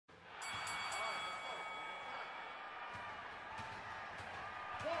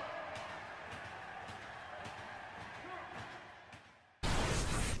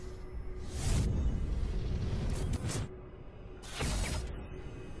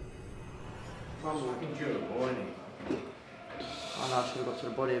I know I should have got to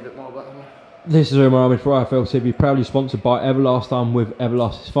the body a bit more, but... This is Umar Ahmed for IFL TV, proudly sponsored by Everlast. I'm with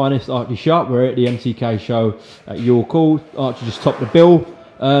Everlast's finest, Archie Sharp. We're at the MCK show at Your Call. Archie just topped the bill.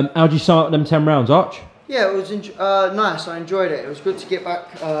 How do you sum up them 10 rounds, Arch? Yeah, it was nice. I enjoyed it. It was good to get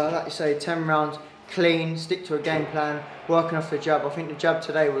back, like you say, 10 rounds clean, stick to a game plan, working off the jab. I think the jab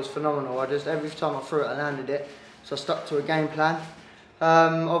today was phenomenal. Every time I threw it, I landed it. So I stuck to a game plan.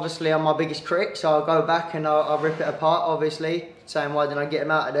 Obviously, I'm my biggest critic, so I'll go back and I'll rip it apart, obviously, saying why didn't I get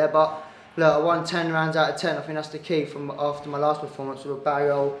him out of there. But look, I won 10 rounds out of 10. I think that's the key from after my last performance with a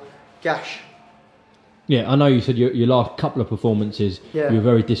big old gash. Yeah, I know you said your last couple of performances you were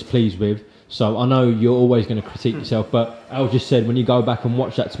very displeased with. So I know you're always going to critique yourself, but Al just said when you go back and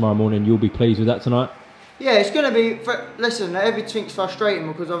watch that tomorrow morning, you'll be pleased with that tonight? Yeah, it's going to be... Listen, everything's frustrating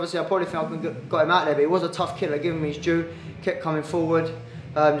because obviously I probably think I got him out there, but it was a tough killer, giving me his due, kept coming forward,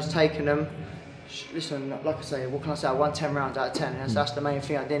 just taking them. Listen, like I say, what can I say? I won 10 rounds out of 10, and that's the main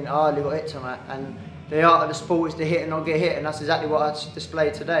thing. I hardly got hit tonight, and the art of the sport is to hit and not get hit, and that's exactly what I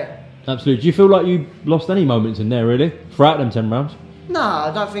displayed today. Absolutely. Do you feel like you lost any moments in there, really, throughout them 10 rounds? No,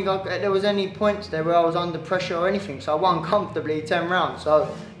 I don't think there was any points there where I was under pressure or anything, so I won comfortably 10 rounds, so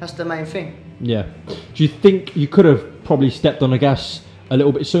that's the main thing. Yeah. Do you think you could have probably stepped on the gas a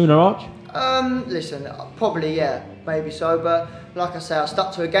little bit sooner, Arch? Listen, probably, yeah, maybe so, but like I say, I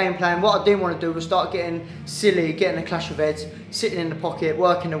stuck to a game plan. What I didn't want to do was start getting silly, getting a clash of heads, sitting in the pocket,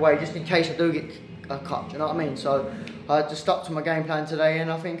 working away, just in case I do get cut, do you know what I mean? So I just stuck to my game plan today,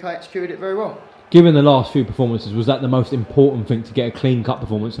 and I think I executed it very well. Given the last few performances, was that the most important thing to get a clean cut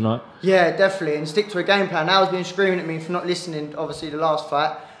performance tonight? Yeah, definitely, and stick to a game plan. Al's been screaming at me for not listening, obviously, the last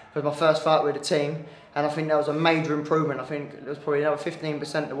fight. It was my first fight with the team, and I think that was a major improvement. I think there was probably another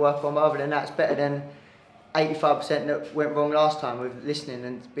 15% to work on, but other than that, it's better than 85% that went wrong last time with listening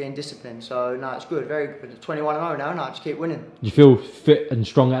and being disciplined. So, no, it's good, very good. 21-0 now, no, I just keep winning. Do you feel fit and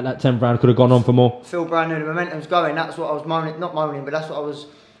strong at that 10th round? Could have gone on for more? I feel brand new, the momentum's going. That's what I was moaning, not moaning, but that's what I was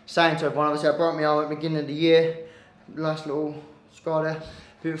saying to everyone. Obviously, I broke my arm at the beginning of the year. Nice little scar there,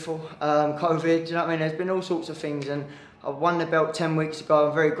 beautiful. COVID, do you know what I mean? There's been all sorts of things, and I won the belt 10 weeks ago.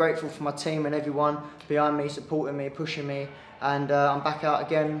 I'm very grateful for my team and everyone behind me, supporting me, pushing me, and I'm back out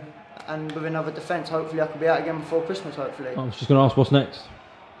again, and with another defence. Hopefully I can be out again before Christmas, hopefully. I was just going to ask, what's next?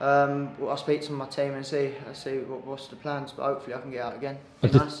 Well, I'll speak to my team and see what's the plans, but hopefully I can get out again.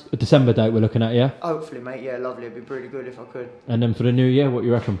 Nice. A December date we're looking at, yeah? Hopefully, mate, yeah, lovely. It'd be really good if I could. And then for the new year, what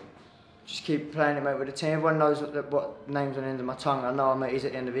you reckon? Just keep playing it, mate, with the team. Everyone knows what name's on the end of my tongue. I know, mate, he's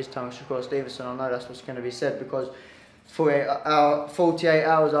at the end of his tongue, Shakur Stevenson. I know that's what's going to be said, because 48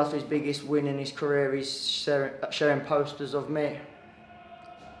 hours after his biggest win in his career, he's sharing posters of me.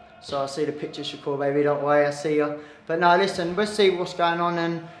 So I see the picture, Shakur, baby, don't worry, I see you. But no, listen, let's see what's going on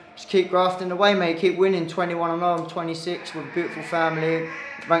and just keep grafting away, mate. Keep winning. 21-0, I'm 26 with a beautiful family,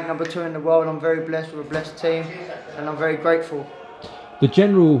 ranked number 2 in the world. I'm very blessed with a blessed team, and I'm very grateful. The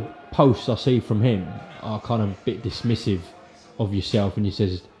general posts I see from him are kind of a bit dismissive of yourself, and he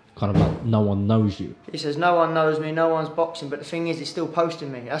says kind of like no one knows you. He says no one knows me, no one's boxing, but the thing is, he's still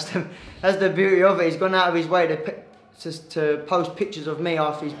posting me. That's the beauty of it. He's gone out of his way to post pictures of me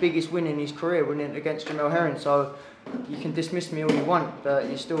after his biggest win in his career, winning against Jamel Herring. So you can dismiss me all you want, but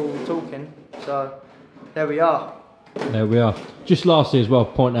you're still talking. So there we are. There we are. Just lastly as well,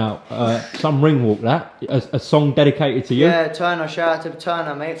 point out some ring walk, that a song dedicated to you. Yeah, Turner. Shout out to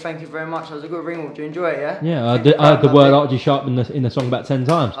Turner, mate. Thank you very much. That was a good ring walk. Do you enjoy it? Yeah. Yeah, I heard the word Archie Sharp in the song about 10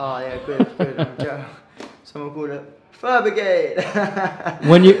 times. Oh yeah, good. Someone called it Fire Brigade.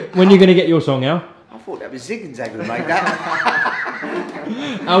 when you gonna get your song, Al? I thought that was Zig and Zag would make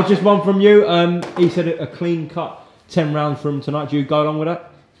that. Al, just one from you. He said a clean cut 10 rounds from tonight. Do you go along with that?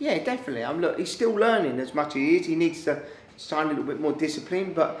 Yeah, definitely. Look, he's still learning as much as he is. He needs to sign a little bit more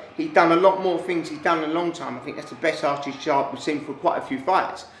discipline, but he's done a lot more things he's done in a long time. I think that's the best Archie Sharp we've seen for quite a few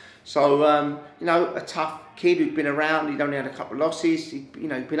fights. So, you know, a tough kid who's been around. He'd only had a couple of losses. He's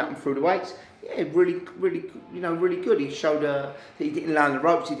been up and through the weights. Yeah, really good. He showed that he didn't land the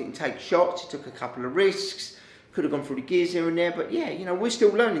ropes. He didn't take shots. He took a couple of risks. Could have gone through the gears here and there, but yeah, you know, we're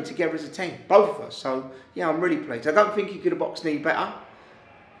still learning together as a team, both of us. So yeah, I'm really pleased. I don't think he could have boxed any better.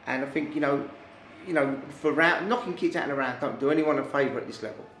 And I think, you know, for knocking kids out in a round, don't do anyone a favour at this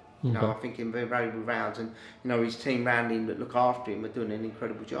level. You know, I think in very valuable rounds, and you know, his team around him that look after him are doing an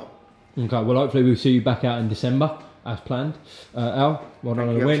incredible job. Okay, well, hopefully we'll see you back out in December as planned. Al, well done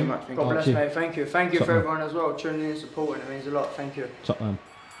on the win. God bless, mate. Thank you for everyone as well tuning in and supporting. It means a lot. Thank you. Top man.